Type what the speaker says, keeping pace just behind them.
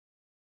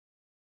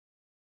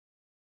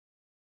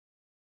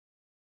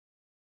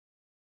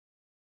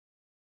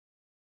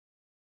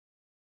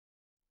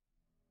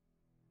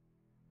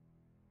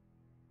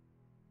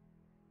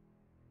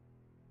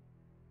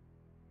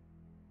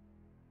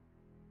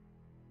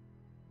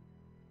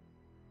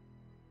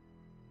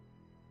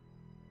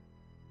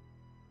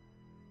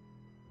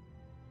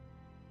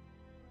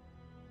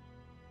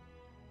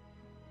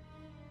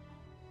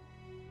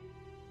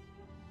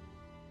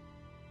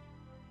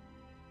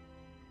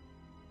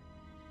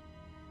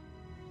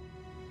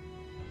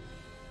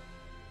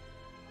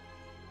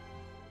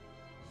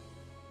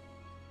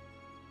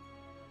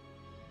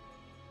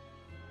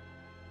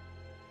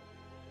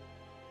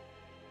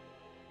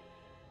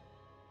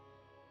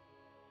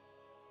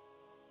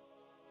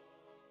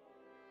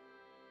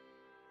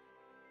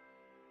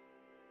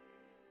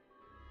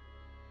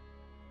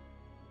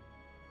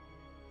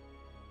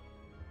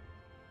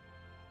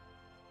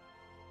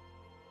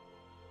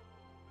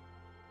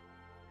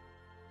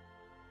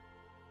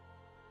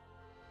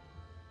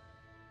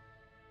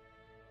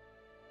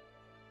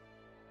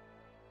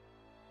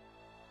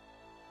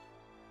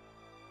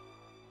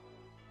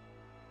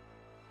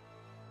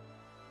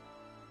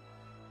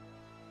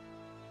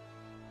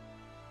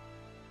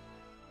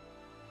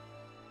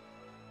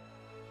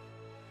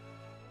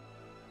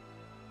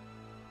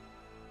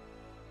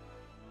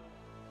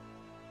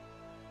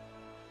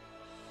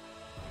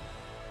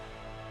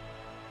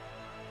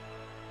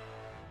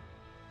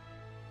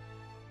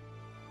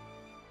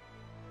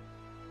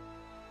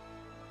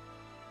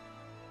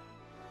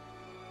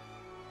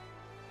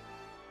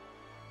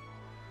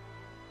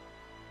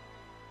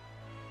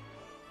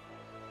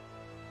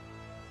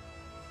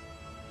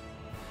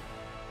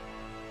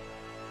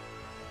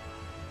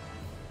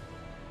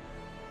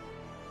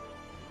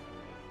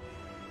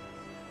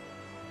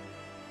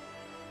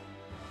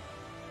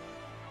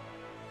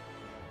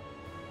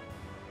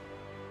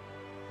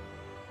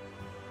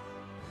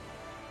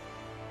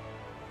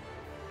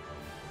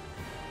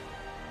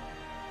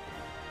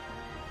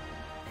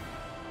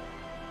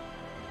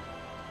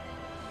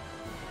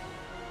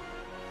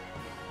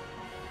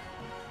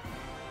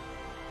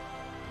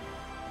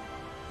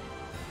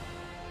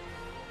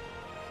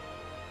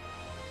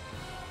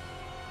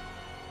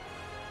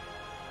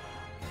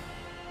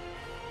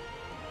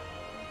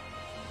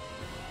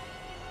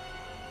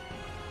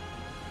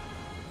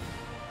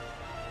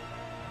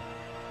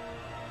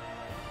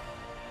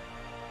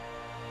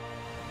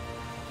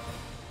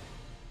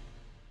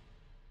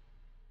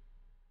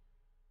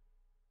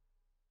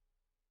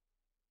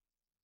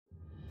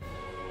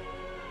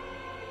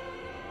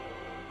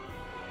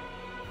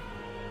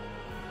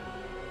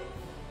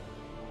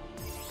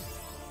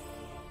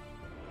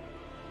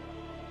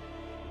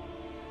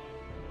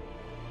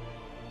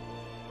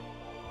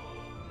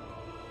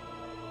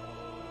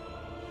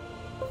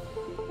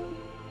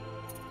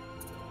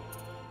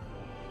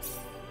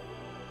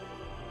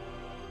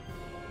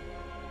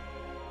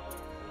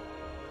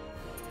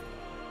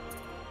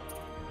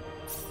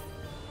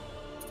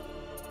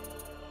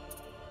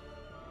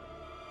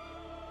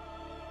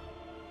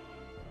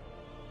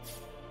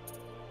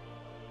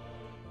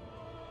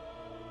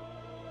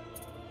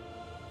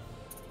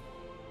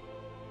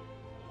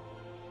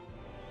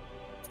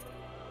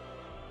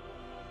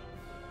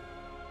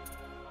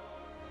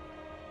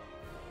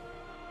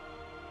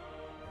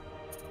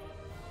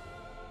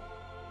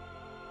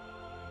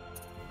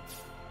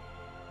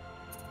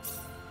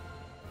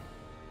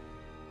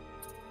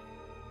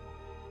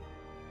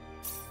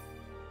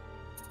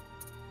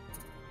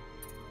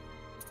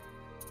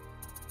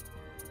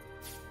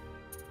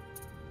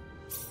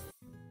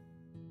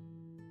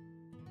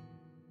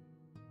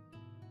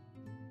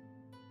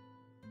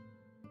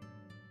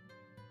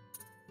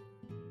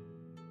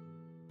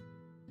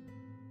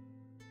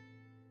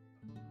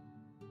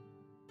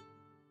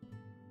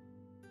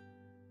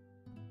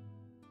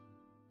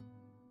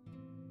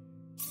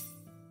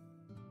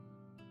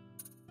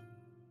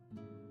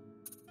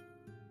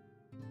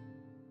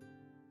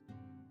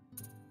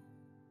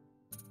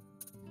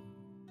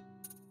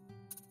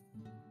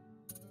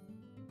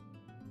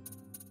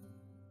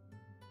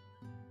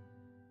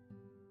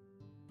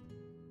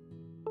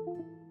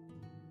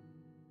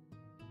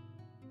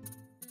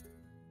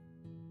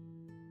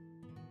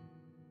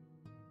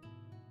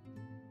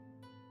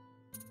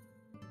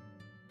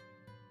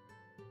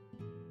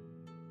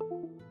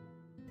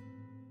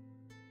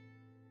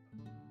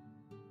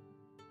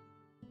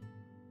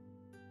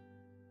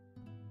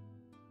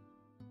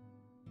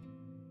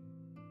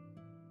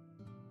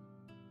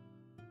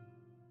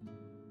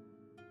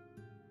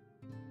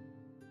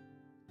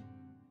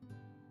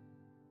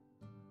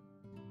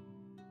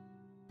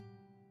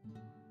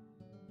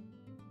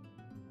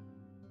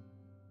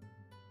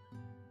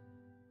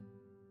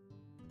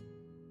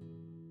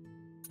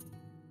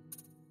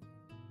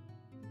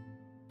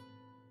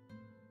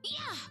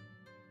Yeah!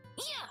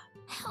 Yeah!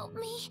 Help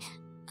me!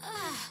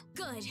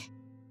 Good.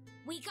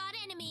 We got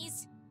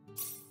enemies!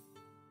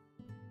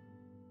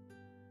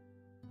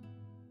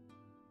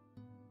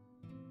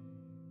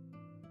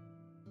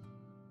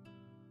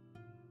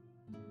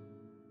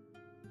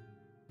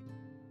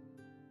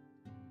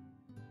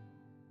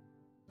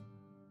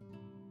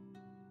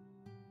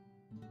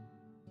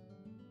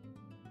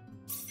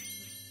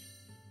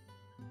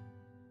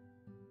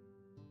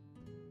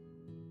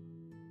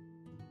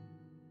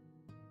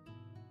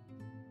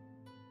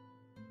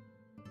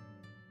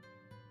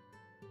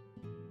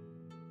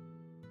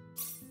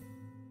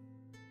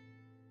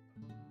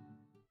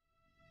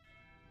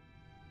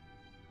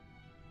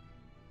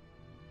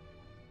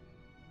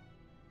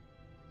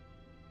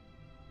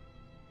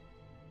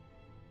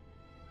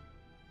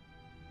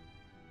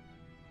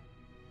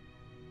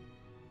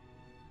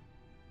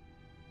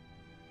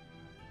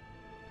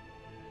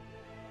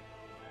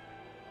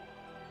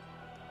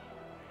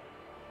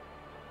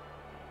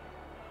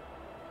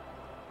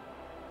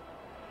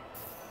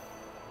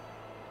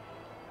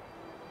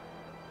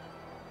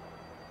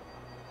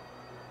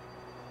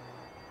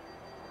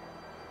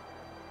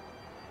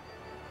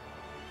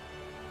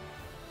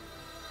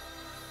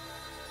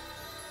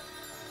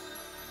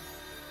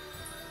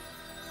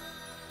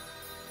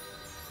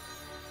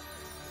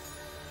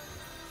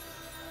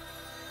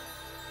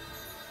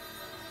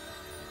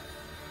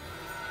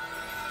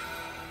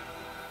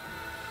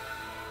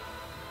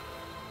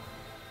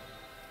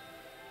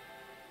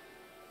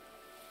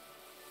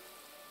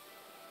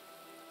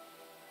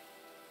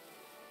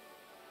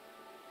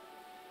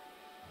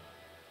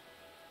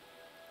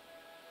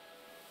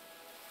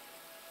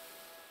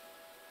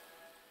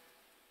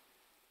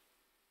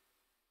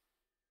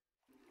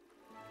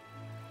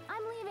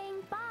 I'm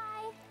leaving.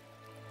 Bye.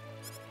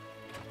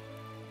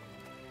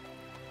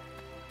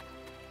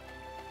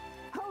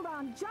 Hold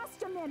on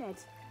just a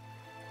minute.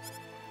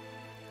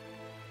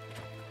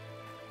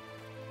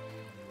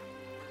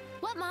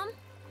 What, Mom?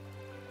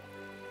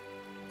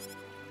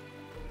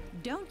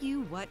 Don't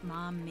you what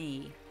Mom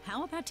me.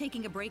 How about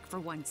taking a break for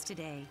once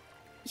today?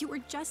 You were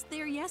just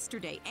there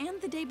yesterday and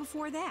the day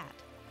before that.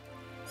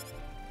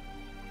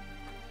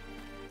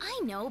 I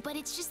know, but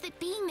it's just that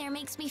being there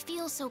makes me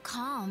feel so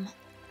calm.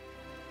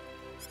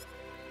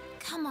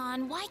 Come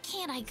on, why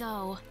can't I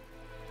go?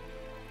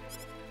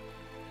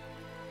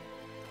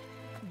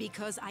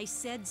 Because I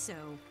said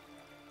so.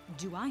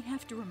 Do I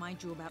have to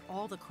remind you about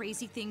all the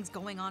crazy things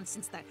going on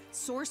since the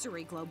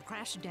sorcery globe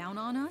crashed down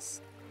on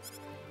us?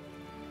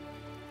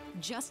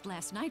 Just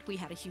last night we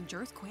had a huge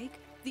earthquake.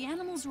 The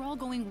animals are all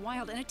going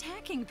wild and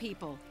attacking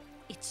people.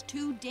 It's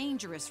too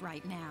dangerous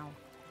right now.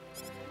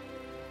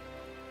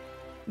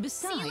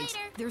 Besides, See you later.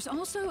 there's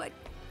also a...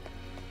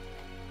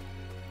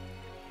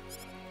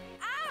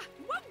 Ah!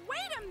 What?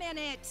 Wait a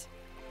minute!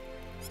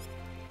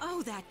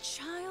 Oh, that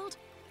child?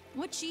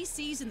 What she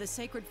sees in the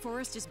sacred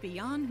forest is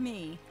beyond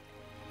me.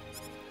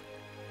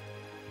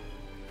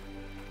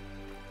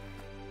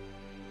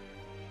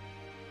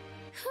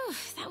 Whew,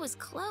 that was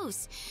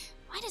close.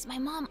 Why does my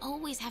mom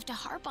always have to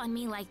harp on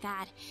me like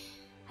that?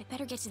 I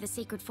better get to the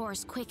sacred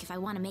forest quick if I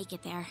want to make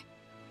it there.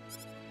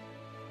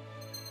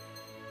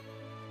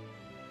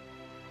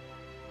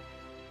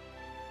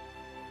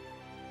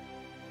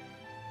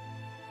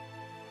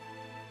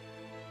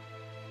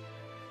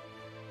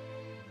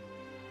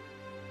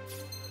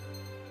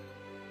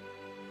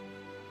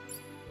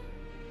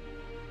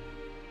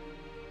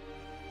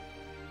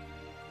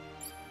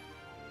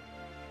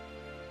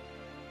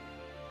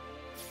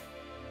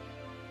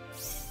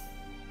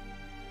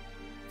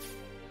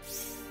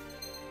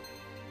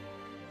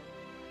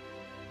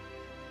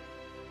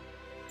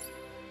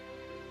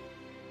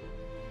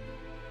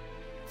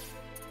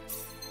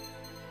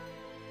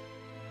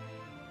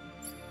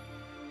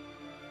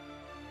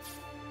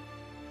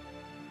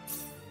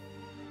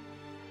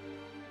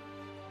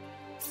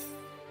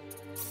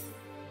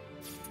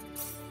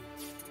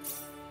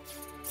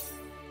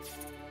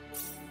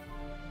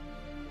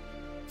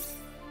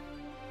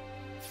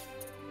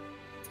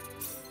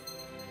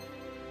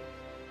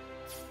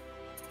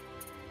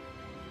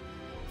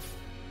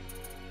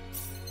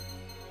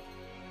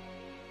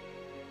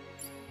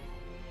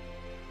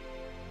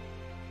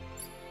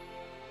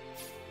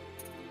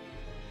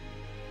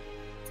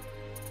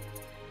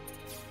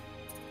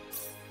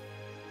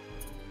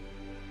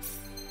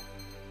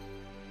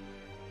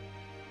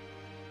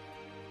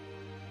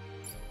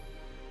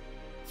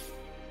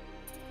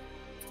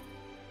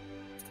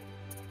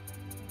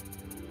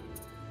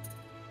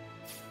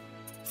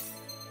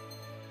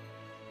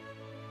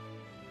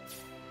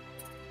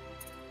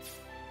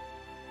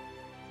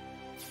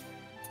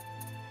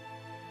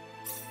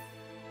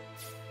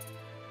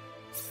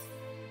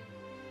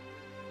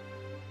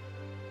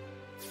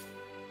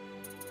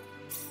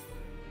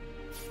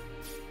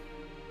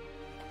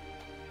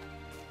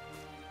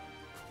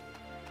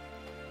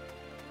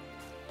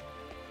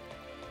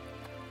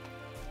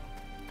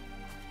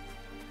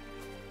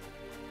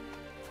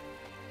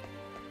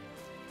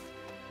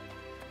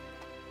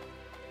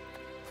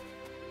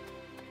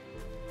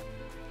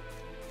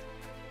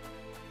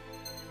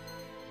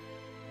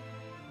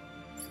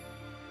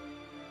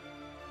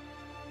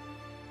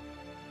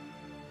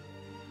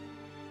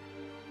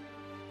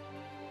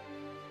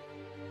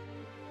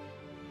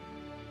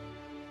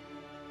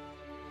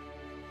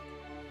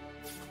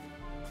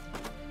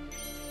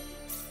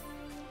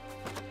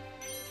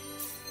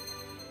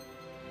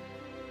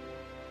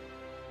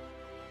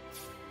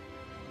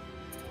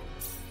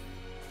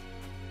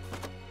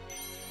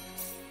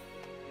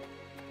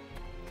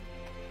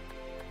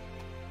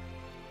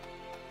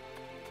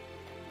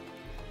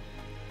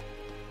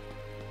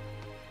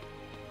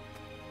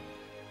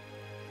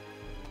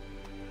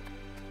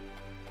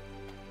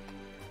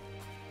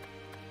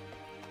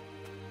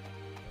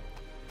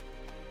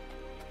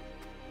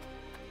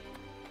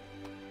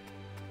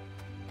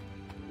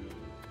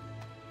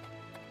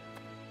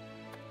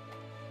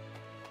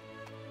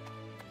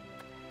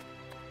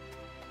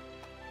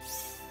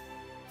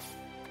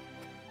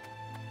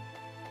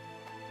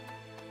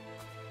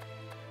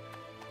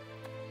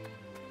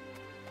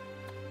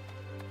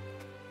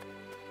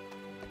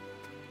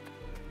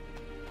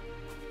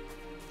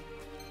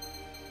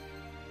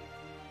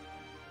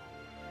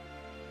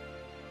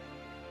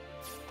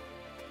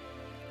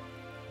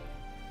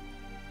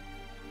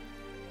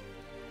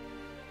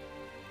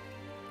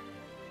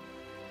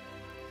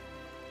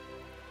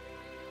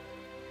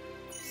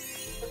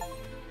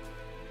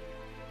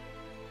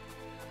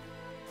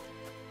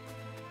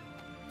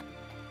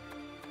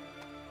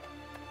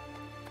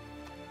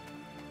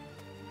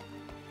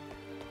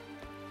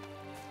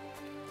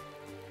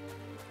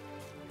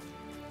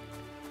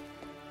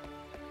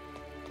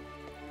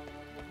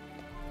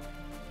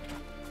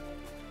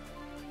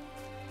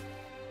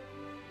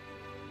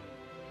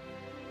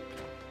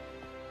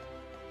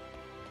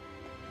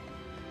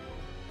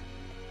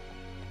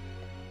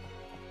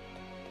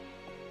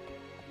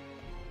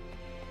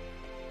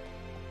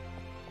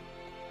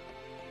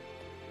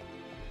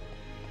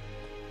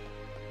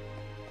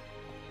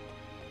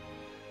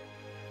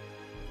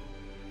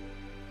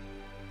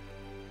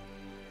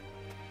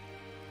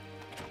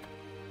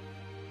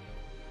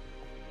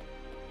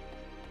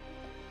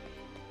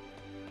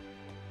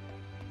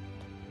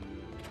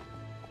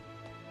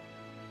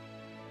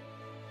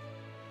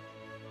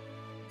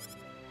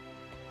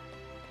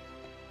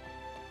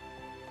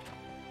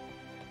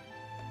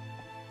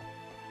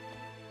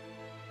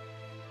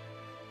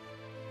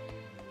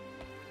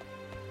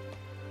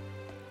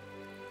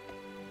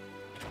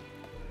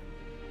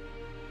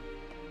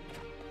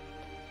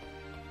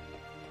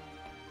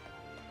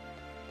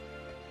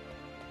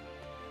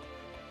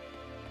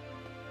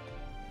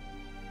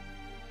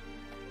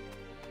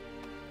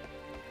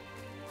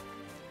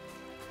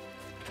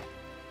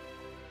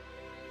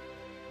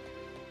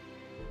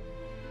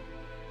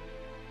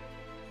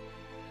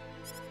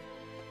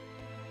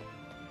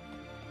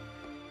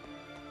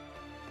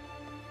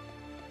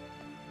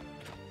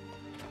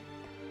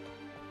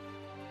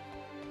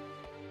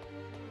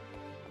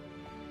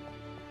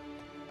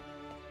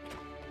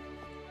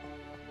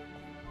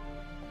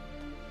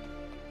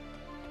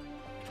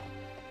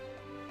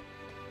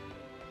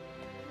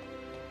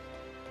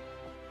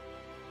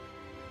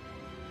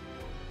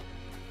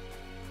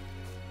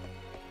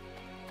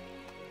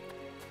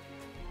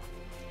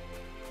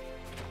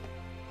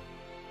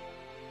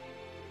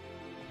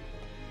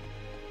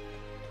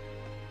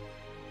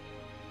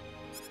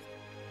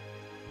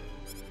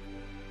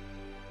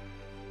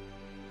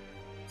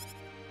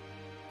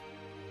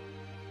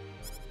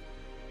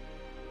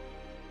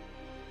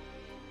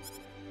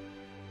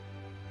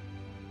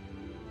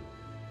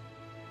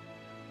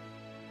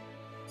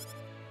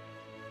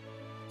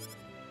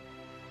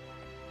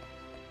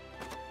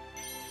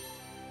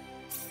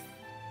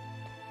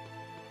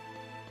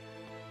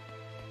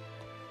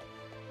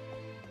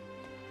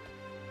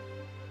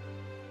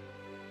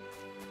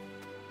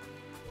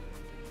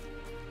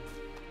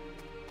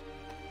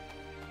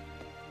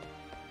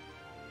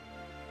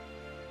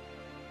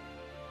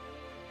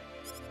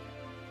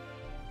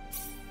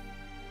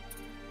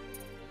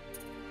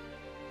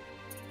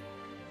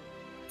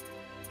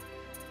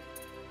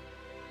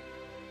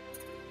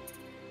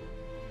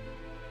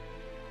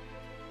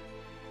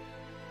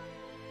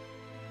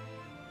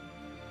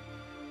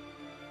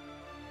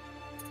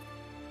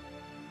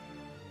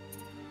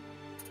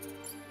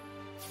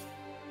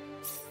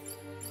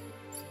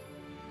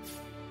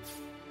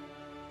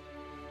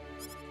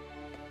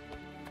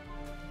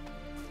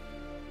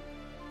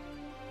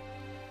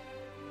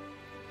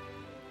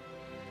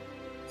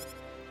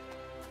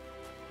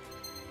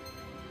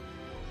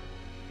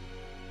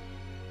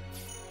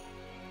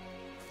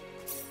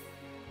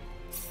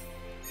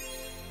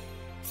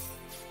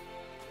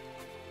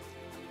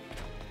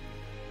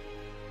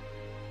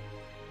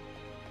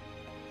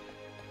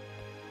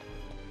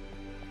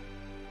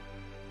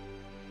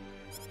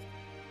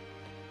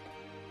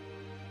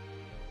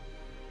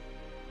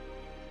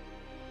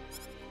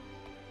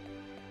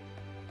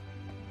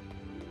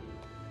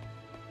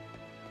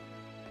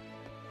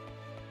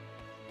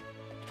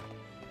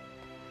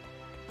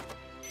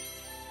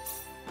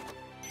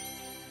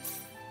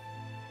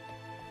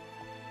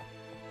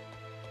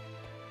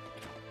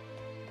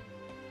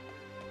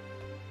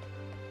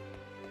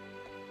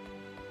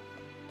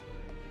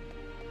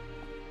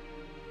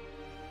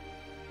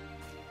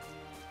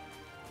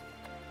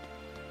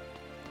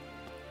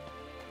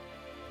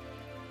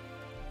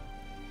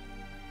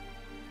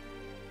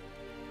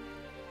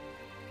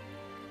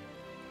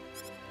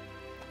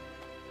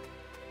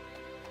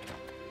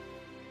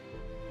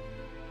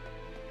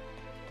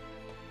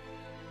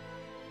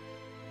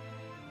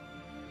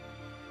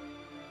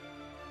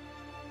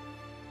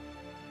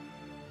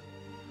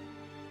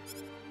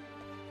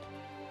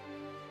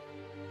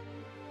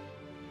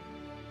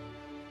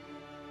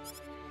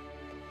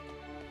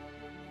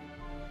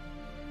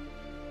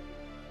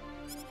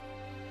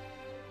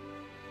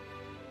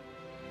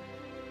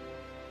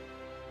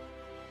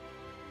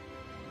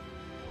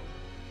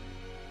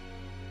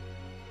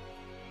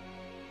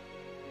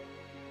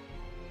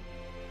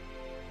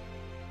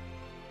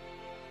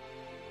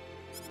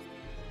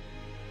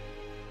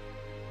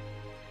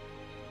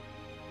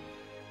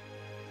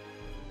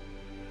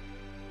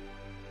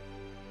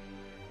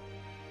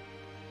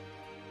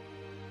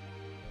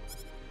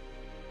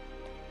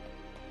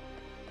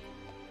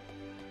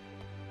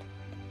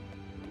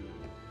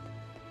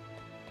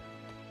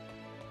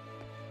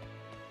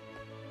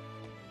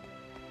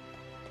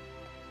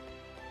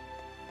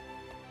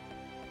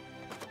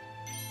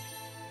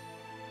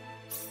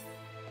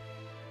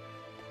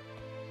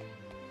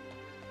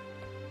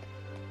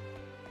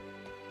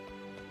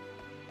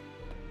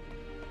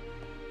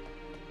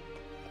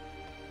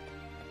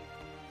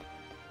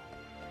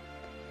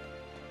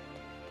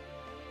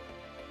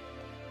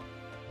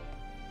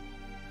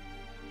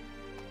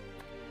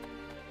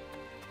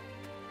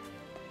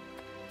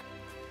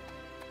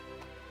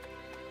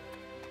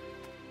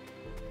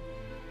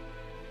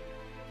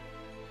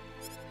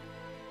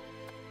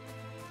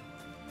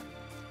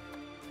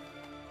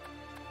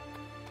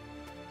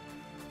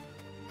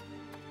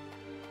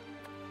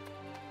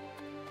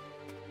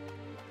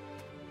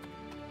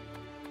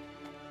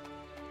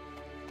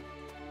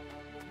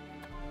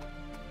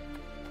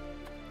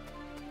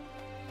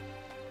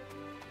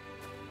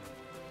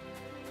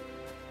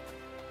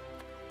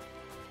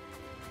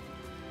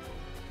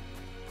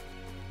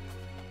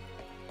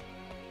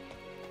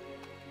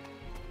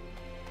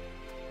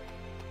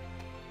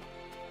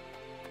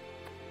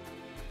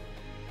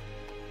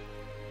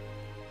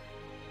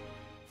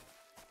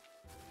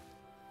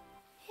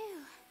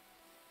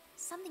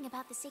 Something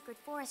about the sacred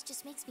forest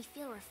just makes me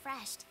feel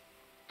refreshed.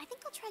 I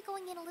think I'll try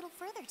going in a little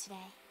further today.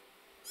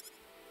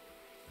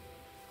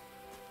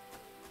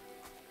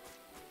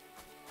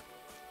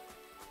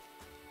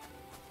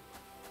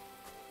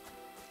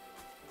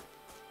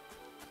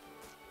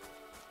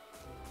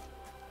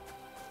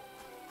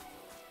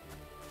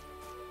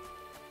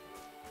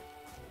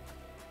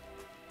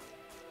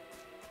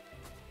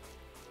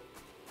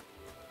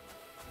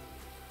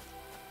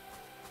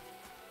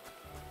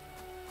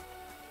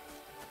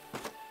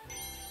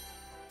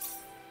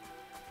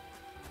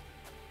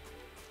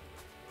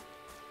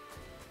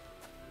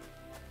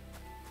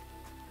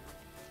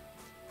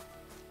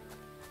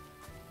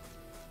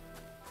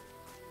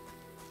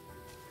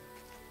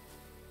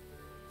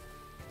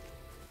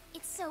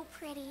 It's so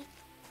pretty.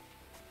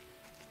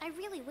 I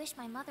really wish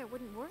my mother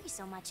wouldn't worry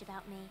so much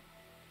about me.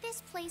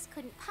 This place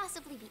couldn't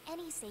possibly be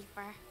any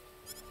safer.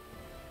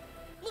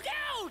 Look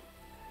out!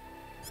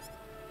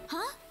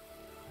 Huh?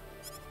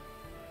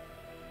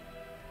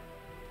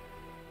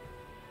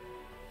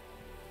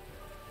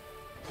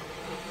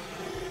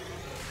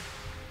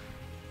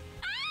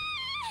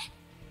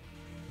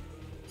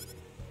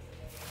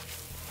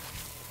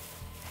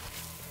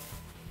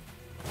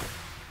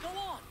 Go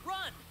on,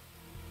 run!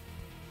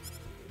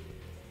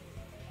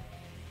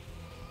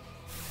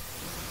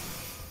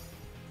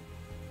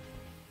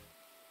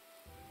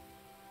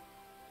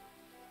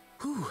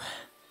 Whew.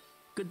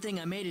 Good thing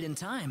I made it in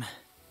time.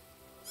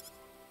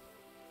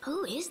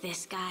 Who is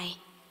this guy?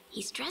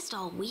 He's dressed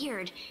all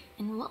weird.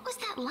 And what was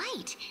that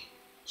light?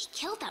 He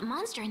killed that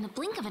monster in the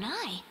blink of an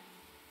eye.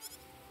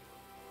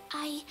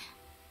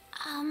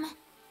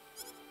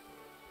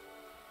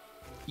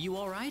 You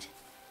all right?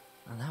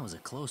 Oh, that was a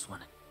close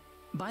one.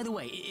 By the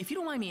way, if you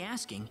don't mind me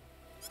asking...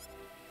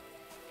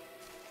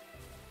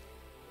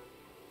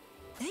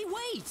 Hey,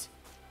 wait!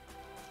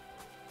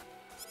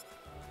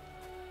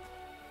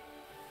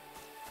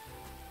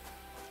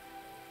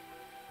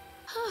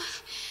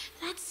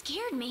 That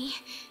scared me.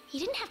 He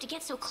didn't have to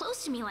get so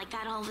close to me like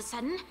that all of a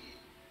sudden.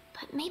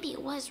 But maybe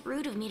it was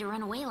rude of me to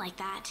run away like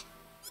that.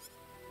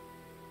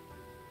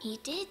 He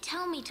did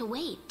tell me to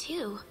wait,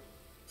 too.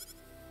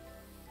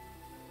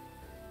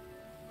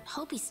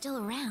 Hope he's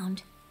still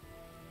around.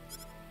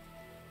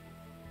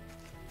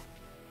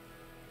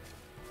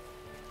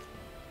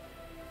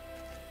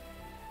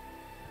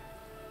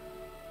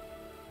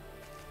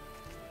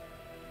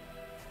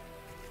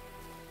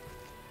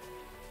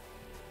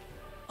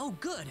 Oh,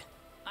 good.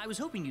 I was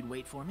hoping you'd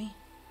wait for me.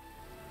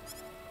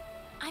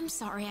 I'm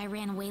sorry I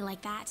ran away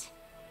like that.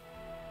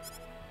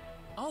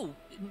 Oh,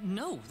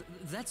 no,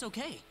 that's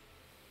okay.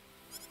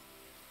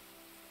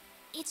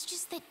 It's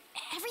just that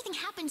everything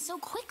happened so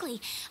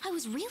quickly. I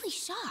was really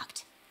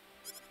shocked.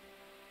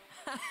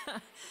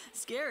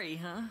 Scary,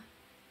 huh?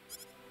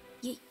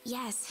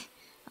 Yes,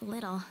 a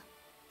little.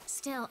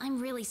 Still, I'm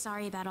really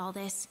sorry about all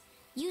this.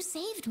 You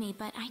saved me,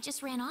 but I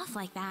just ran off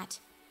like that.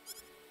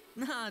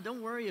 Nah,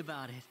 don't worry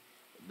about it.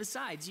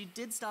 Besides, you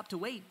did stop to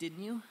wait,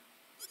 didn't you?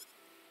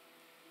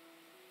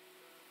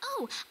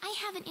 Oh, I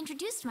haven't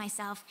introduced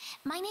myself.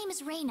 My name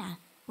is Rena.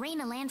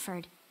 Rena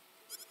Lanford.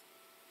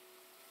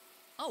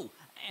 Oh,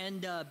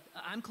 and,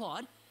 I'm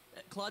Claude.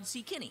 Claude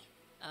C. Kinney.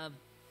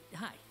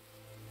 Hi.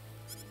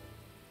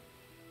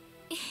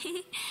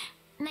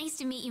 Nice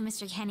to meet you,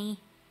 Mr. Kenny.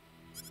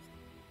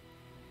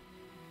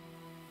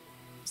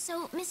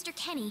 So, Mr.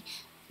 Kenny,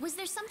 was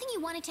there something you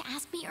wanted to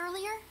ask me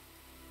earlier?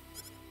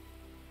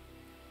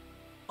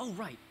 Oh,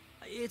 right.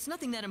 It's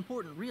nothing that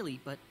important, really,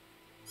 but...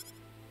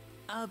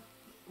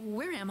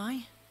 where am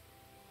I?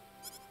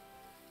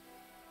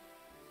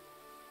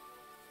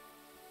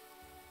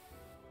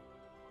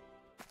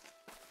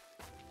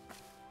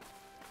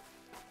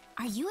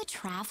 Are you a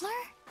traveler?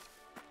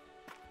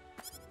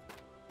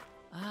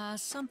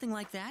 Something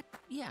like that,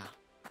 yeah.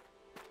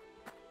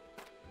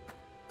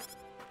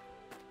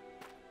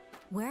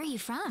 Where are you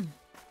from?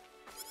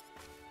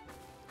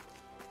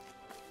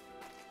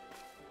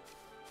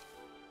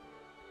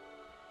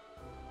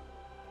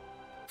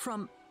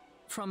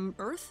 From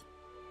Earth?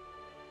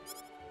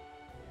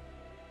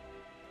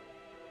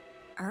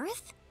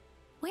 Earth?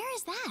 Where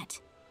is that?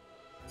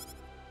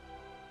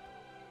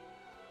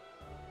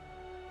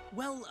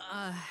 Well,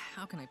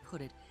 how can I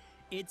put it?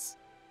 It's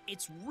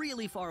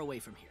really far away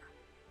from here.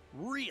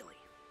 Really,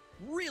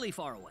 really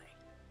far away.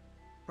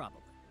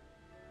 Probably.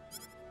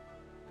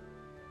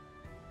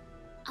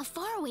 A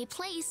faraway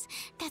place?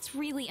 That's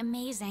really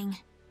amazing.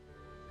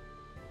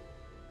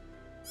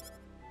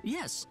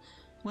 Yes.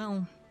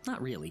 Well,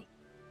 not really.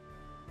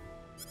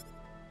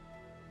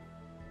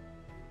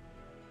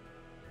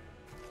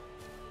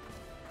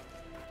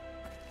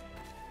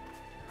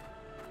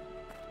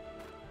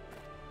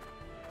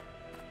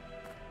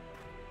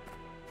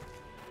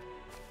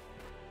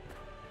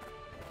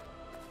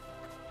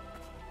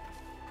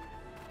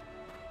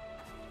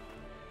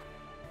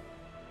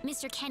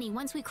 Mr. Kenny,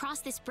 once we cross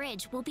this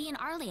bridge, we'll be in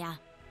Arlia.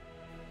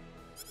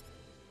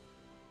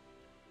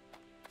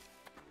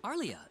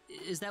 Arlia,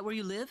 is that where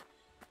you live?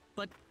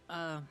 But,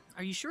 are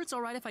you sure it's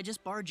alright if I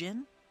just barge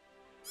in?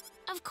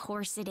 Of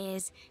course it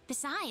is.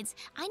 Besides,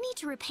 I need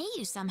to repay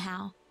you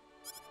somehow.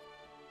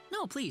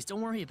 No, please,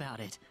 don't worry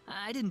about it.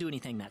 I didn't do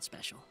anything that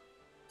special.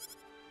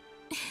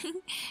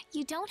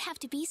 You don't have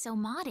to be so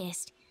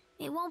modest.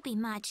 It won't be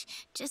much,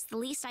 just the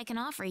least I can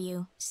offer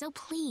you, so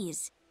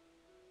please.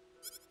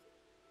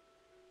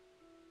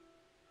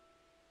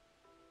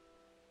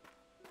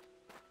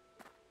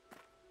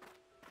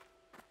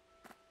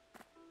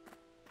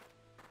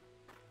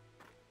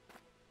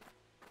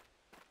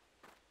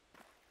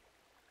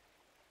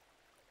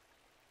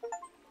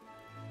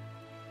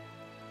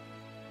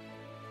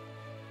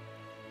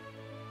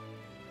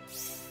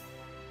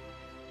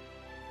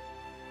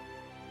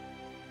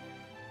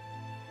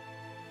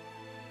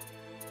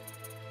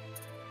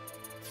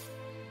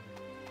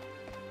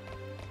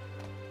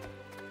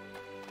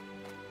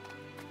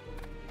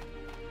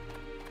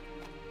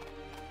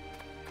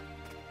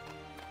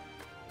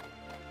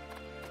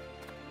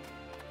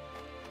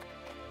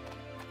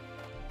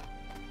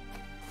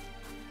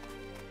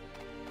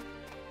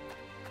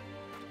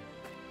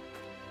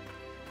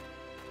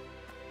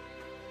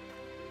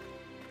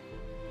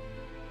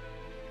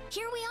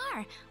 Here we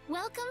are.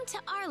 Welcome to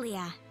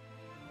Arlia.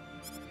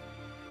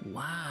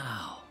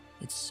 Wow,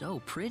 it's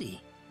so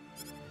pretty.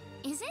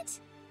 Is it?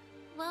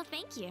 Well,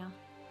 thank you.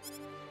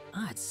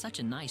 It's such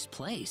a nice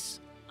place.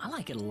 I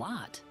like it a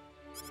lot.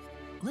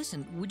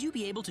 Listen, would you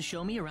be able to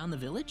show me around the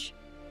village?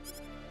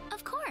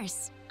 Of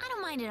course. I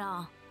don't mind at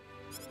all.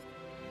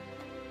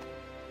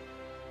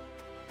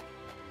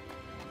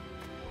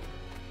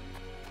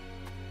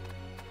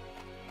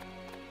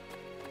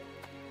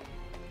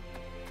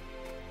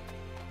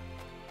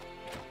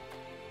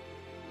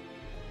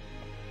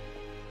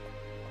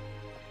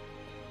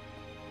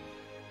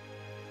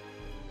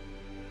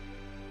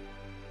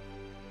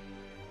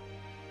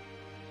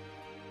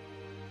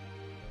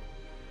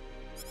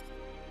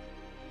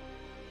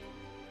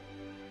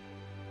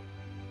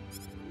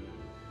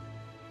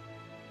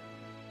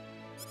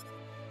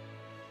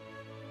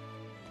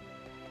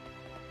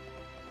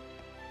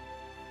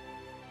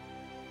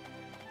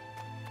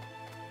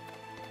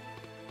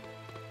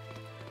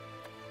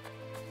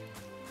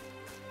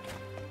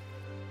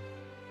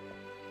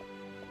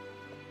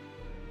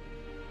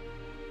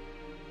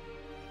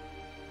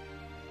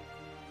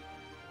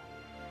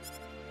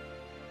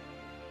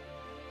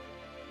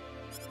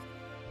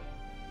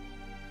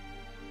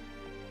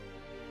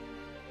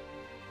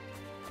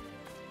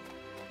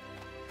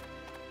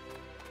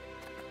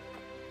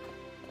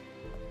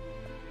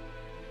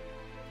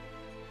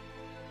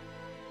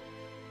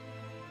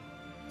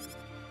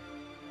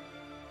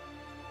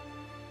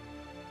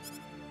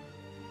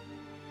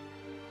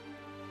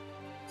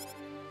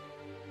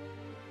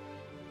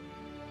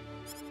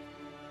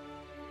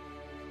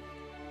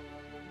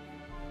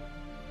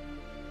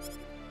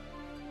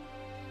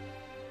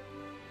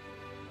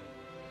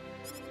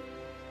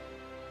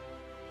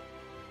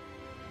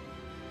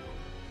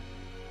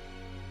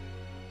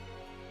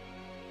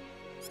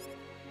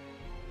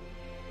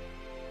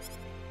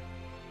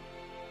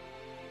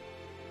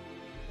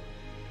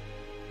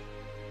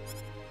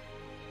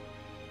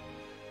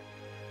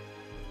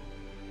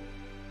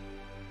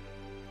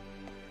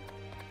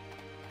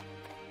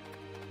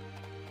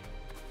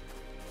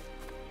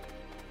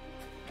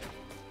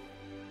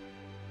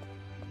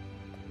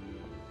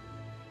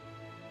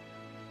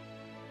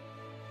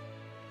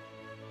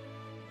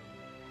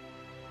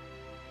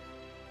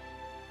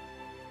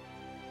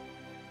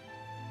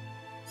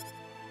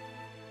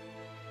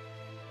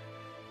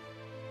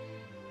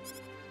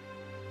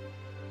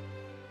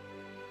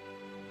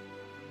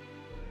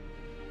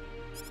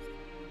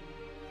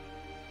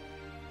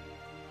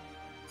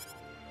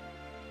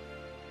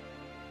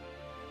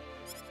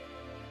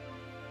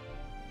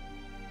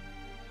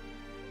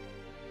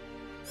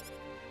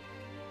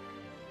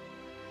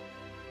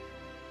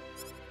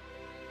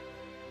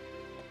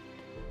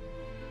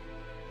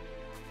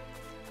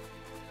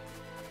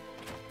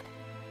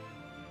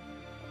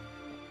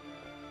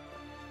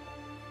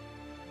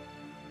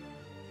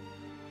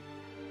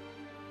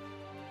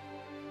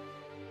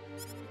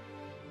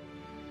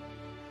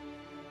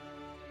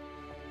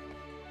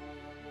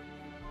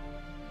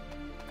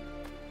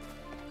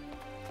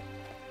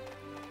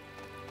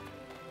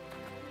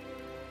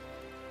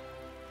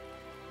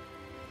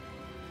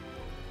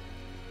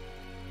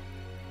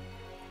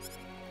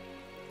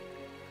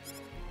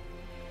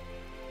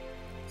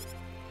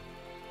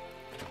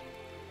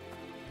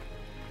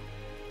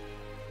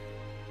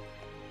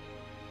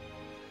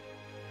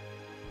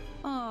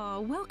 Oh,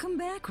 welcome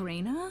back,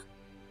 Rena.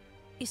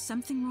 Is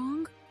something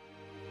wrong?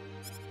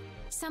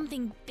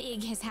 Something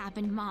big has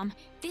happened, Mom.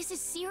 This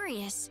is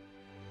serious.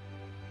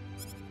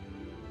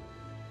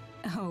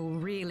 Oh,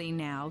 really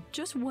now?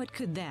 Just what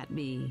could that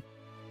be?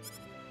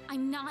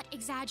 I'm not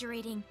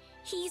exaggerating.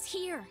 He's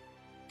here.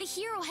 The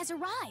hero has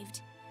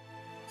arrived.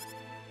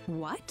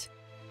 What?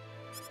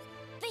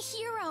 The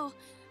hero!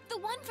 The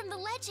one from the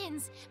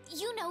legends!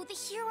 You know, the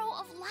hero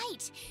of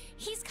light!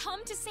 He's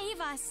come to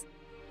save us!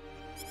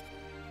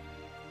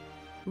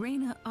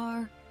 Rena,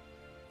 are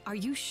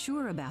you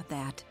sure about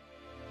that?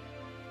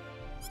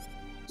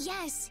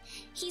 Yes,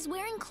 he's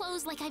wearing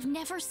clothes like I've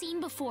never seen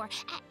before,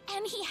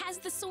 and he has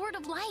the Sword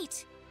of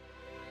Light.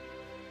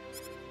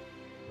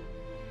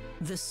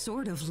 The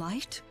Sword of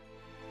Light?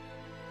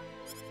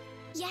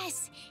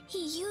 Yes,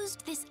 he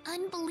used this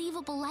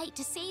unbelievable light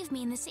to save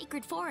me in the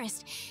sacred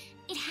forest.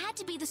 It had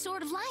to be the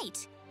Sword of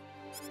Light.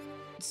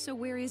 So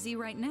where is he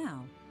right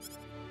now?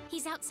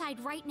 He's outside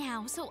right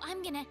now, so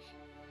I'm gonna...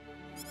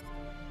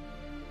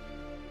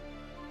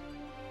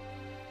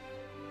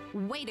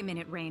 Wait a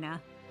minute,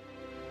 Rena.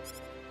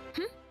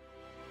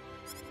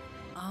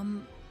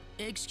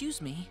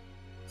 Excuse me.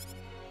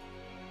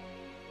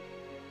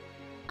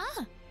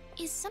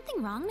 Is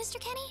something wrong, Mr.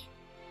 Kenny?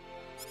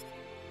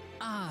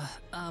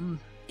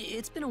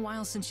 It's been a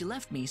while since you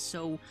left me,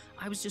 so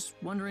I was just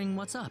wondering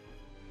what's up.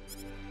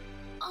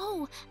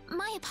 Oh,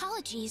 my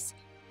apologies.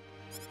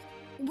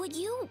 Would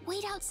you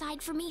wait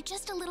outside for me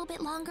just a little bit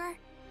longer?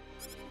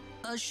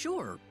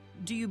 Sure.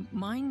 Do you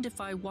mind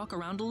if I walk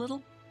around a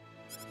little?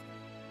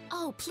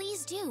 Oh,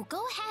 please do.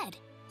 Go ahead.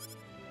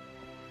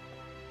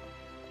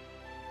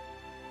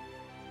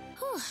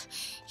 Whew,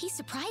 he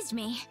surprised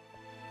me.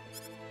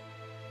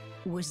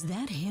 Was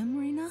that him,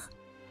 Rena?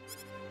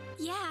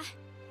 Yeah.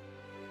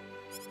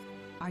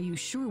 Are you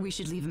sure we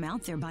should leave him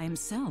out there by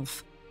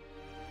himself?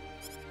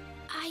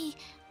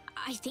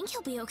 I think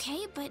he'll be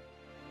okay, but...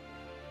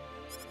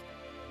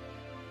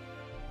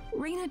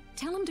 Rena,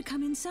 tell him to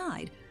come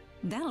inside.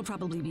 That'll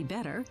probably be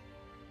better.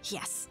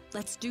 Yes,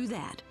 let's do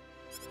that.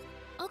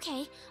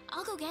 Okay,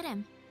 I'll go get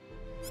him.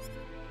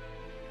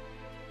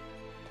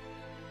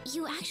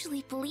 You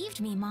actually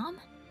believed me, Mom?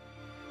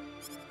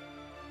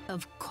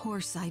 Of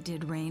course I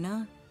did,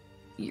 Rena.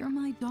 You're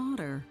my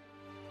daughter.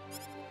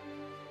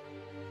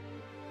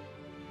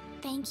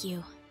 Thank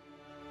you.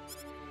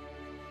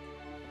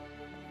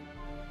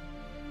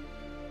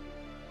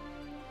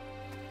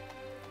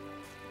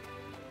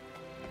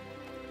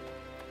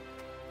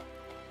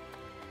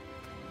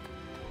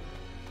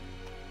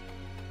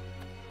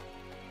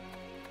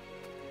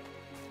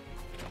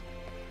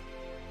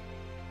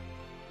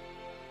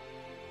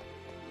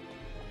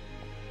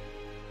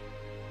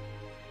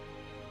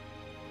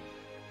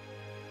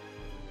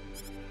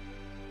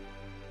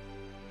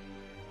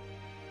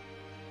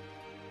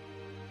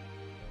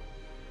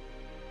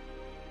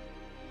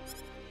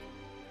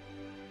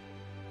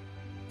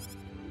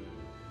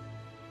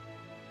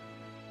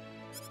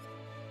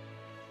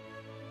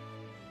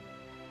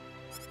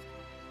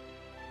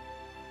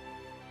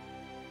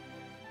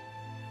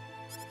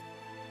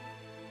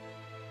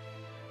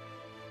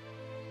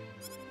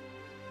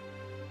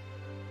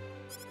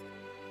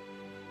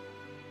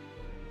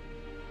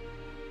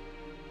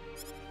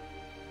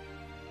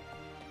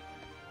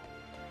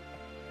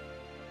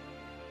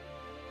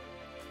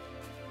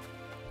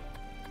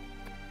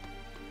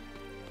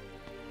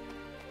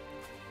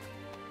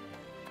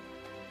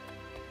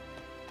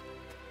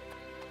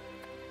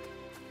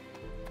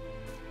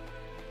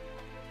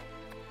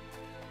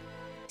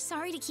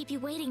 Sorry to keep you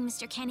waiting,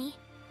 Mr. Kenny.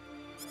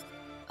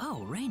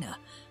 Oh, Rena,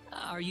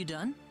 are you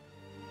done?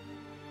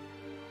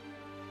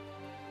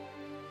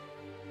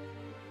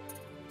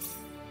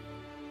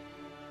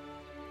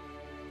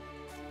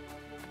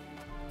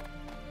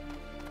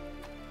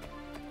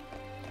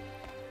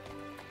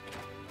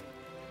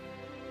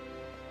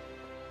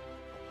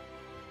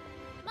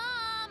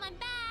 Mom, I'm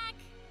back!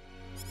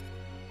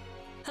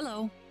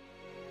 Hello.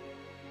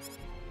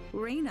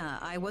 Rena,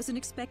 I wasn't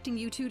expecting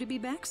you two to be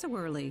back so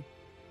early.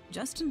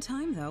 Just in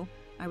time, though.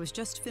 I was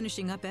just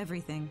finishing up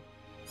everything.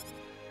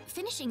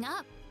 Finishing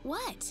up?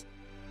 What?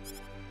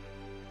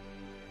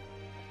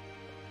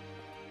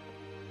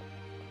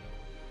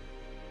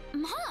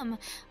 Mom,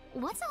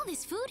 what's all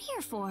this food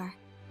here for?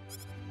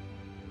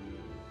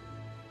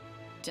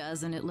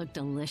 Doesn't it look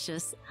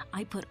delicious?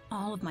 I put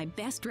all of my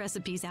best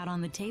recipes out on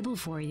the table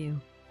for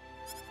you.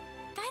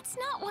 That's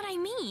not what I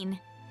mean.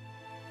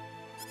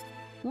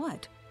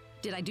 What?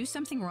 Did I do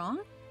something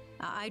wrong?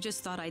 I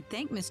just thought I'd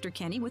thank Mr.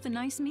 Kenny with a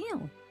nice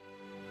meal.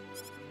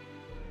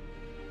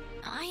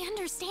 I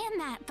understand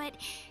that, but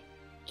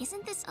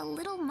isn't this a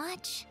little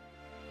much?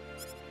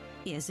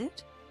 Is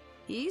it?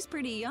 He's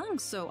pretty young,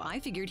 so I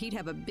figured he'd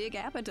have a big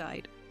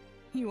appetite.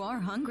 You are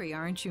hungry,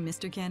 aren't you,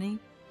 Mr. Kenny?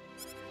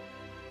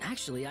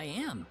 Actually, I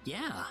am,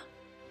 yeah.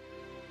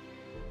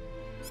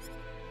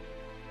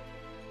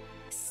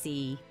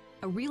 See,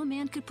 a real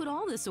man could put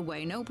all this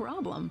away, no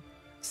problem.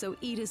 So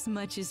eat as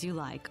much as you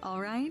like, all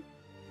right?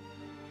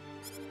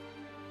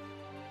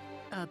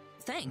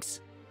 Thanks.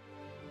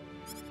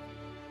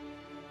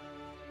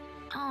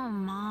 Oh,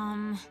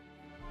 Mom.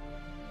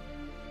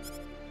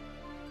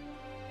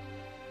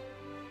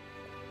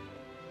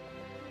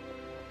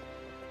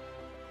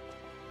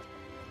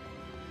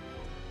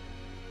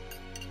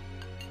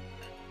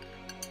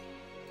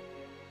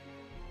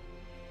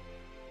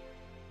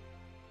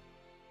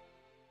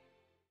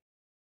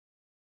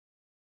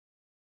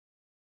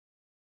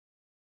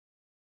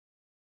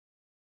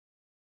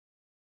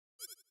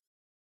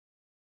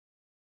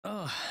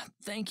 Oh,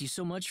 thank you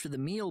so much for the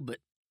meal, but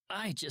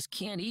I just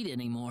can't eat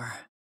anymore.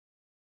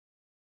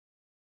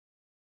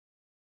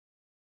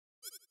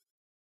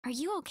 Are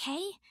you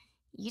okay?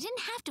 You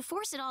didn't have to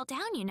force it all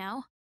down, you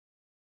know.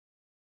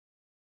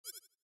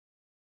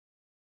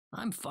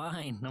 I'm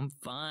fine, I'm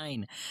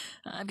fine.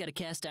 I've got a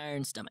cast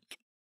iron stomach.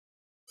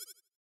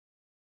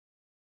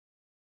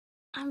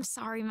 I'm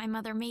sorry my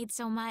mother made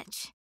so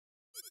much.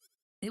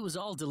 It was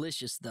all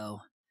delicious,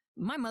 though.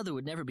 My mother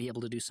would never be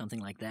able to do something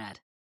like that.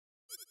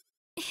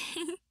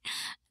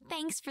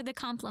 Thanks for the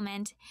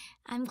compliment.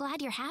 I'm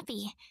glad you're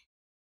happy.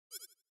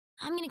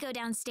 I'm gonna go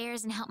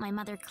downstairs and help my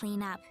mother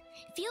clean up.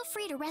 Feel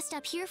free to rest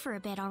up here for a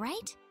bit, all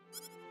right?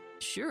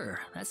 Sure,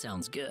 that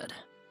sounds good.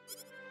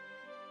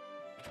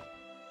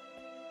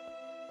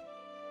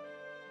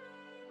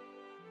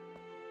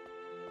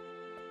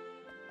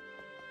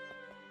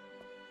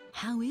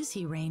 How is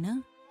he,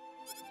 Rena?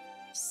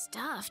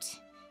 Stuffed.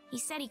 He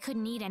said he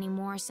couldn't eat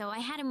anymore, so I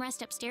had him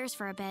rest upstairs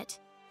for a bit.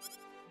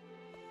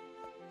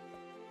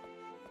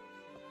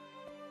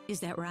 Is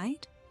that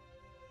right?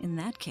 In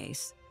that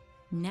case,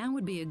 now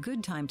would be a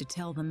good time to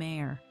tell the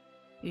mayor.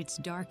 It's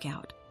dark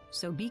out,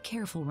 so be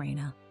careful,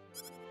 Rena.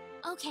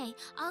 Okay,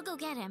 I'll go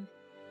get him.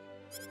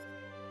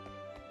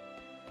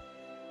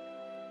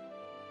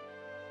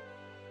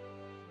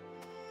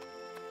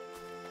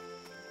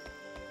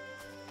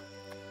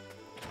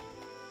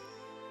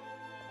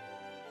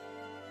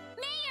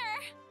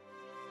 Mayor!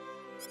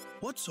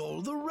 What's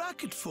all the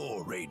racket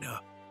for,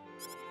 Rena?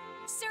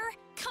 Sir,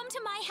 come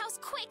to my house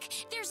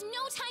quick! There's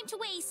no time to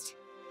waste!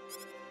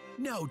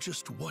 Now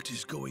just what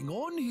is going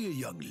on here,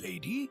 young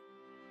lady?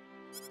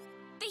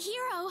 The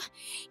hero!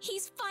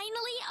 He's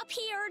finally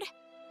appeared!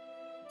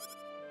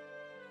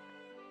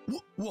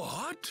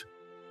 What?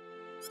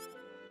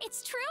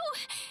 It's true!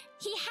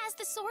 He has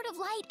the Sword of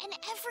Light and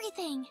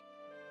everything!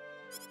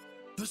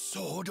 The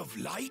Sword of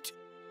Light?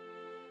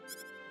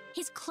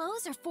 His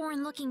clothes are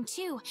foreign-looking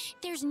too.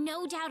 There's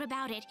no doubt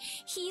about it.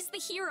 He's the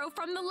hero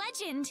from the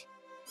legend!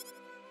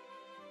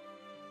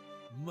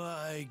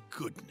 My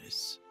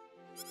goodness.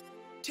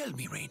 Tell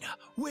me, Rena,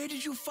 where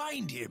did you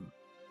find him?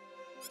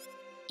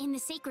 In the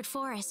Sacred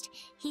Forest.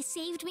 He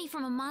saved me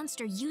from a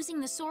monster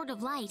using the Sword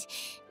of Light,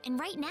 and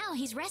right now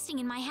he's resting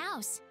in my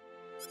house.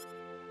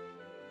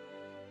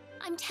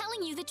 I'm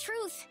telling you the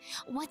truth.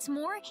 What's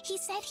more, he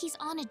said he's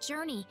on a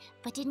journey,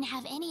 but didn't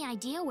have any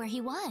idea where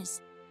he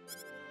was.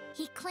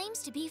 He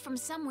claims to be from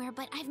somewhere,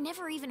 but I've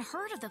never even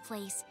heard of the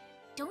place.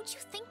 Don't you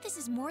think this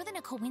is more than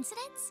a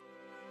coincidence?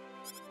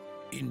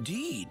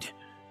 Indeed.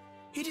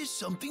 It is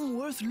something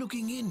worth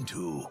looking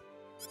into.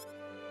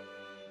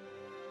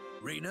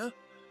 Rena,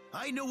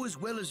 I know as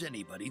well as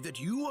anybody that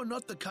you are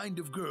not the kind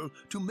of girl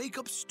to make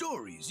up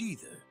stories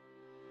either.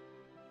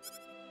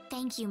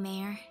 Thank you,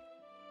 Mayor.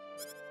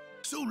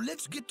 So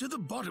let's get to the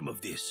bottom of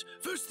this.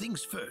 First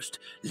things first,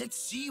 let's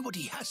see what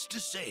he has to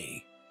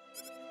say.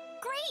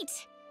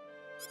 Great!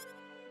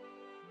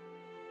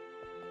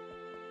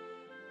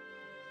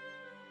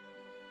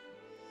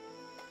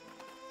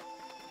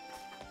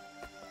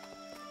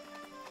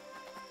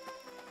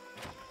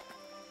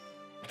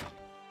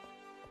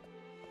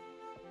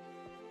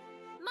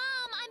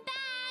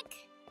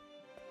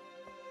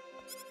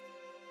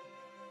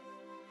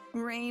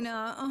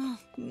 Rena, oh,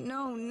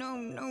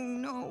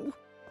 no.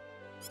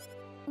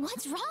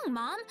 What's wrong,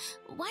 Mom?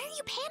 Why are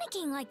you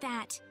panicking like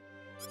that?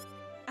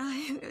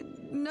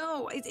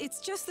 No, it's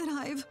just that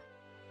I've...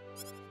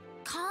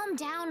 Calm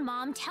down,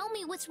 Mom. Tell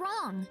me what's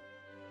wrong.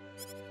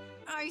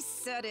 I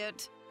said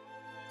it.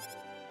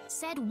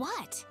 Said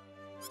what?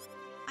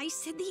 I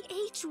said the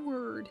H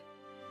word.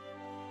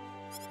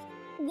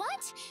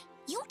 What?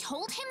 You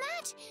told him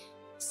that?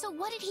 So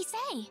what did he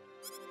say?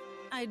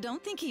 I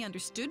don't think he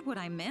understood what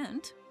I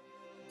meant.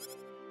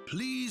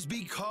 Please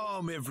be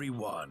calm,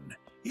 everyone.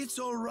 It's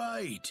all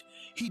right.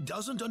 He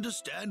doesn't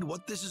understand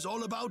what this is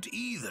all about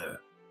either.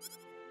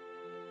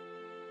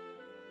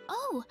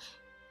 Oh,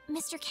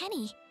 Mr.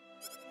 Kenny.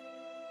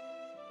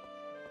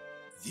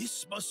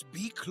 This must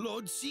be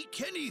Claude C.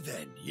 Kenny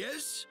then,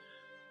 yes?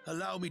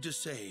 Allow me to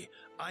say,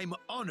 I'm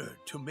honored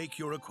to make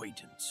your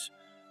acquaintance.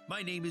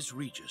 My name is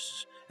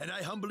Regis, and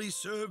I humbly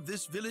serve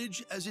this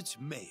village as its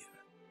mayor.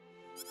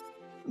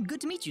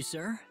 Good to meet you,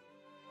 sir.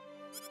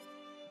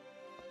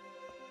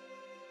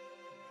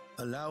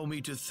 Allow me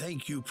to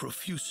thank you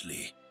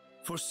profusely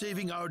for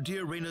saving our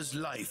dear Rena's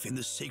life in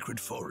the sacred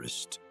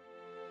forest.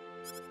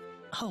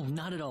 Oh,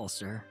 not at all,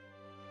 sir.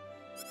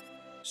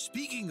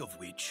 Speaking of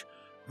which,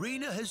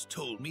 Rena has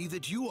told me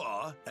that you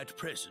are, at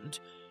present,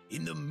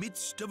 in the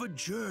midst of a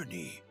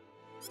journey.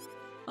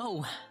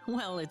 Oh,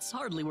 well, it's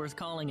hardly worth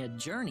calling a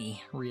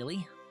journey,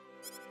 really.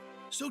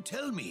 So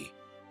tell me,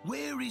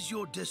 where is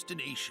your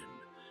destination?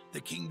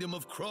 The Kingdom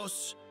of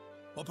Cross?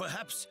 Or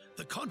perhaps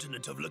the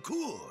continent of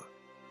Lacour?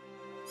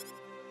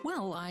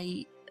 Well,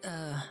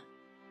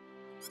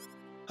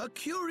 A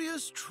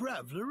curious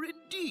traveler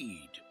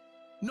indeed.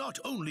 Not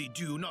only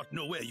do you not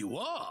know where you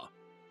are,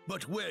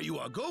 but where you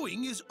are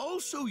going is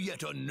also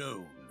yet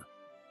unknown.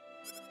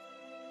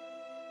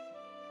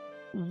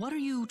 What are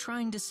you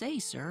trying to say,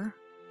 sir?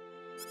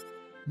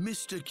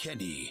 Mr.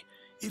 Kenny,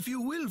 If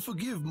you will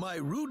forgive my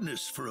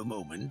rudeness for a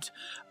moment,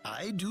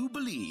 I do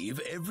believe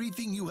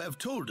everything you have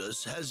told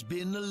us has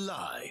been a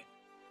lie.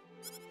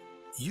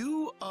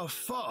 You are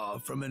far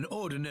from an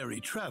ordinary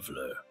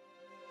traveler.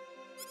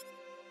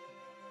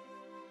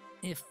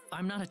 If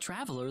I'm not a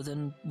traveler,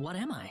 then what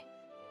am I?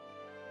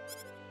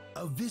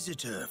 A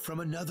visitor from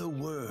another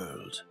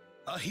world.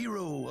 A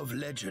hero of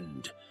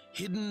legend,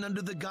 hidden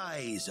under the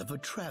guise of a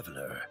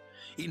traveler.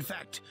 In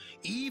fact,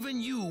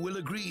 even you will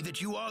agree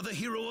that you are the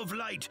hero of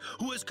light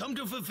who has come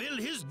to fulfill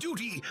his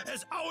duty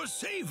as our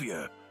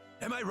savior.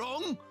 Am I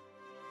wrong?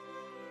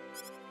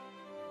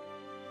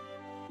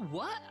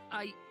 What?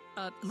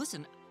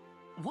 Listen,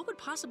 what would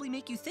possibly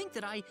make you think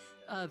that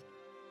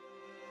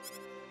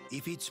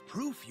If it's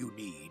proof you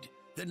need,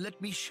 then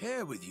let me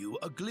share with you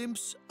a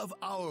glimpse of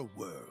our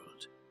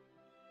world.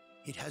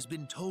 It has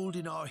been told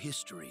in our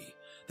history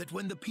that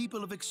when the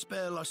people of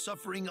Expel are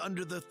suffering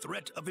under the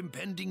threat of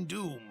impending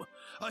doom,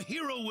 a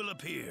hero will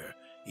appear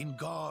in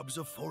garbs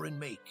of foreign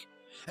make,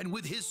 and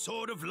with his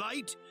sword of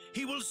light,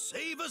 he will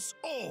save us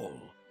all.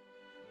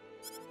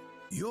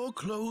 Your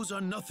clothes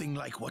are nothing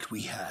like what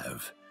we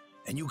have,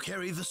 and you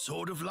carry the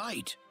sword of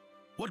light.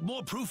 What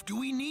more proof do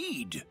we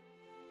need?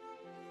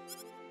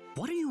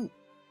 What are you...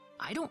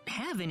 I don't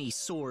have any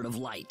sword of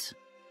light.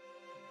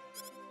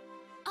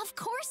 Of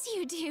course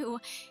you do!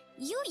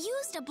 You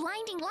used a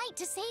blinding light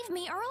to save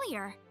me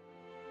earlier.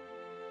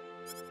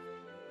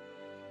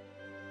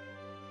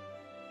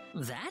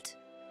 That?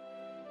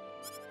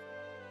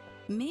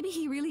 Maybe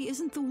he really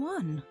isn't the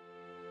one.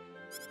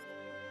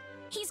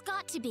 He's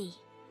got to be.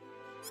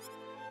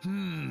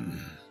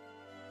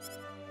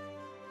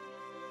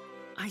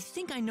 I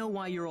think I know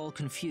why you're all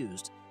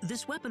confused.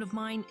 This weapon of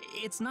mine,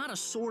 it's not a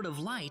sword of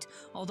light,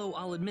 although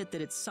I'll admit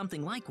that it's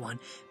something like one,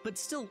 but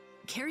still,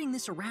 carrying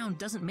this around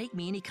doesn't make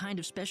me any kind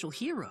of special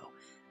hero.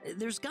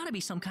 There's gotta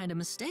be some kind of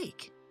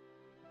mistake.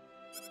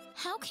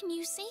 How can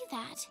you say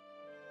that?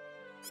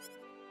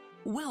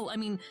 Well, I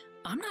mean,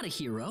 I'm not a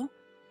hero.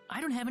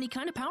 I don't have any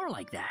kind of power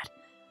like that.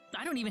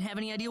 I don't even have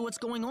any idea what's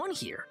going on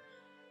here.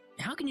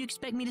 How can you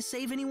expect me to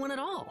save anyone at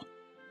all?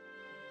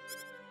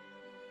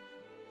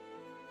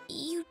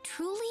 You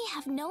truly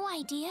have no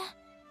idea?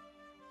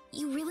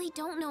 You really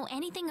don't know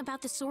anything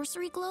about the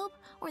sorcery globe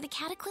or the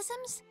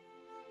cataclysms?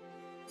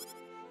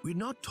 We're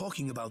not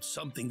talking about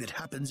something that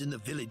happens in the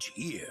village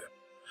here.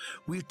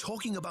 We're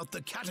talking about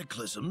the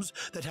cataclysms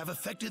that have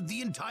affected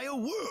the entire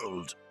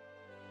world.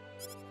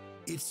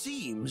 It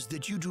seems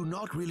that you do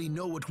not really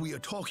know what we are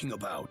talking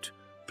about.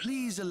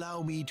 Please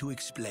allow me to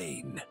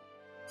explain.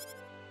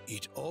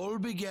 It all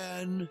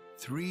began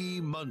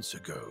 3 months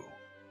ago.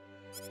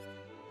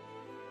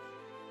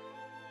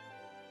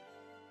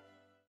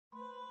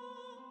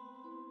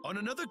 On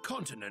another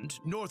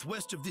continent,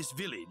 northwest of this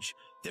village,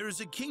 there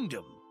is a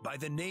kingdom by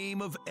the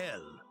name of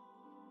El.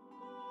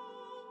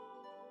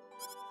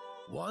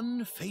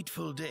 One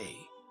fateful day,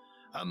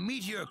 a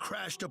meteor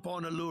crashed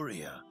upon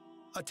Aluria,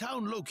 a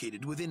town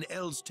located within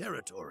El's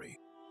territory.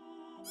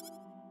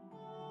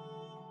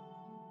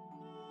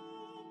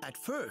 At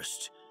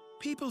first,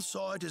 people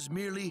saw it as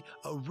merely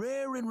a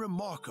rare and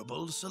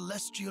remarkable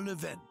celestial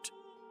event.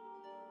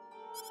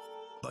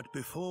 But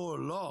before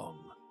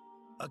long,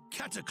 a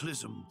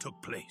cataclysm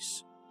took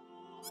place.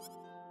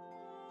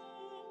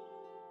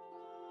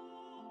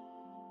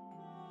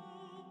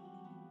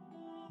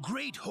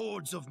 Great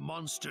hordes of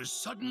monsters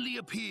suddenly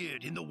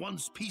appeared in the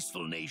once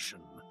peaceful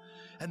nation,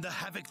 and the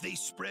havoc they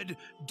spread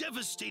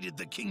devastated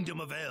the kingdom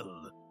of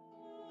El.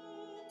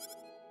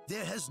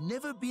 There has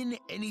never been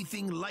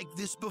anything like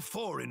this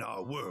before in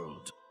our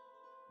world.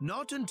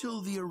 Not until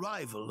the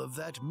arrival of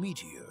that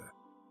meteor.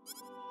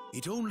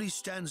 It only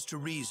stands to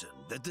reason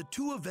that the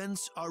two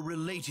events are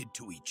related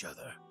to each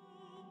other.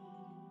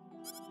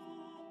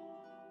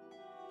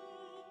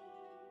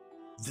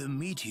 The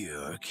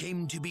meteor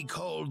came to be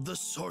called the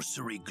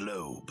Sorcery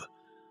Globe,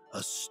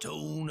 a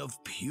stone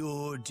of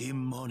pure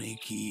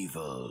demonic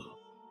evil.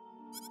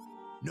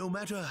 No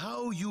matter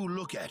how you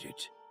look at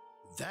it,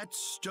 that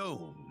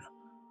stone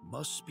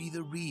must be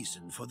the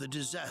reason for the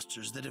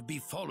disasters that have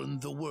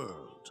befallen the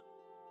world.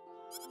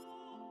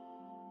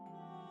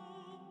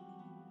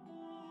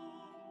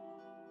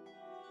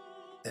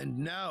 And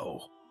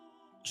now,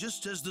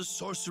 just as the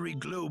sorcery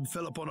globe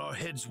fell upon our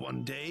heads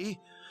one day,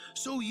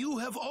 so you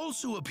have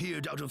also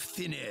appeared out of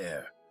thin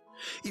air.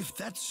 If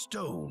that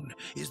stone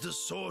is the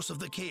source of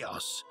the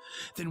chaos,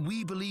 then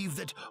we believe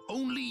that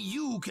only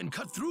you can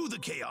cut through the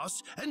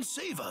chaos and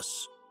save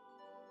us.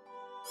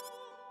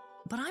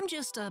 But I'm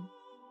just a...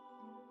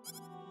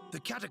 The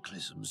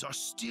cataclysms are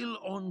still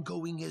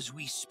ongoing as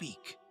we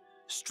speak.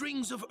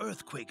 Strings of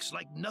earthquakes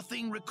like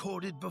nothing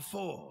recorded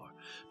before.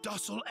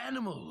 Docile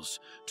animals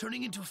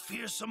turning into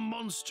fearsome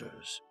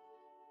monsters.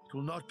 It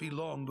will not be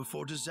long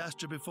before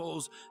disaster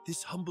befalls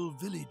this humble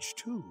village,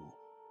 too.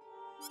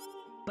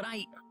 But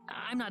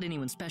I'm not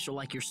anyone special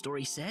like your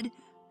story said.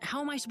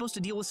 How am I supposed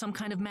to deal with some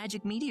kind of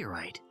magic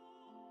meteorite?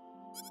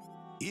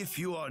 If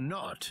you are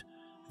not,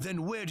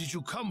 then where did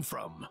you come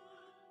from?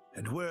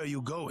 And where are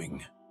you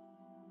going?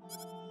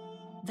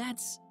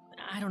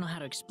 I don't know how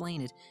to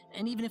explain it,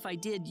 and even if I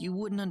did, you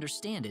wouldn't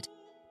understand it.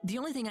 The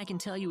only thing I can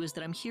tell you is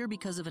that I'm here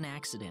because of an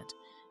accident,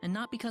 and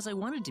not because I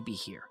wanted to be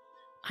here.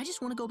 I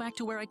just want to go back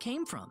to where I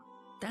came from.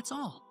 That's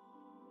all.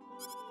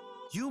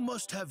 You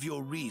must have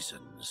your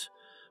reasons,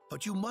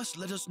 but you must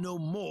let us know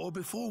more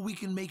before we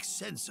can make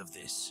sense of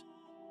this.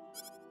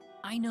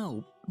 I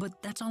know,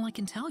 but that's all I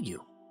can tell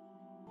you.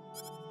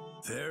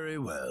 Very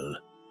well.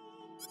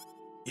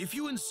 If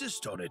you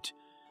insist on it,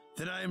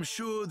 then I am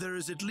sure there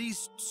is at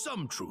least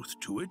some truth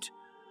to it.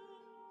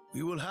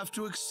 We will have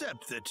to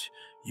accept that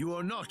you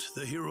are not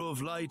the hero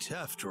of light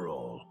after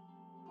all.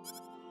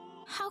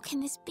 How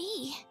can this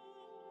be?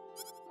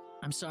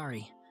 I'm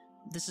sorry.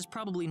 This is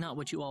probably not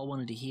what you all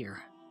wanted to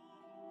hear.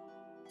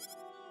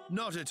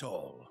 Not at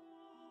all.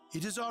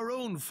 It is our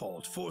own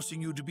fault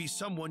forcing you to be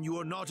someone you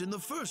are not in the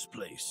first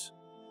place.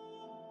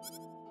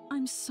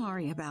 I'm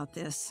sorry about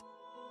this.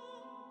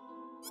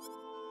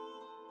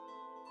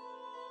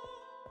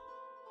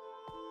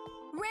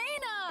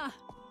 Rena!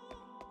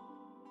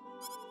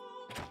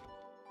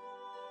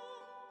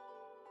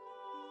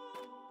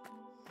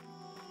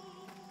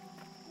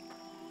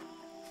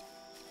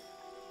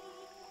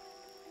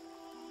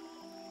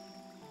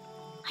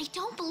 I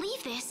don't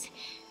believe this.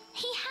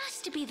 He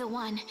has to be the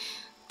one.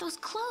 Those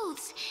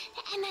clothes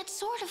and that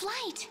sword of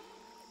light.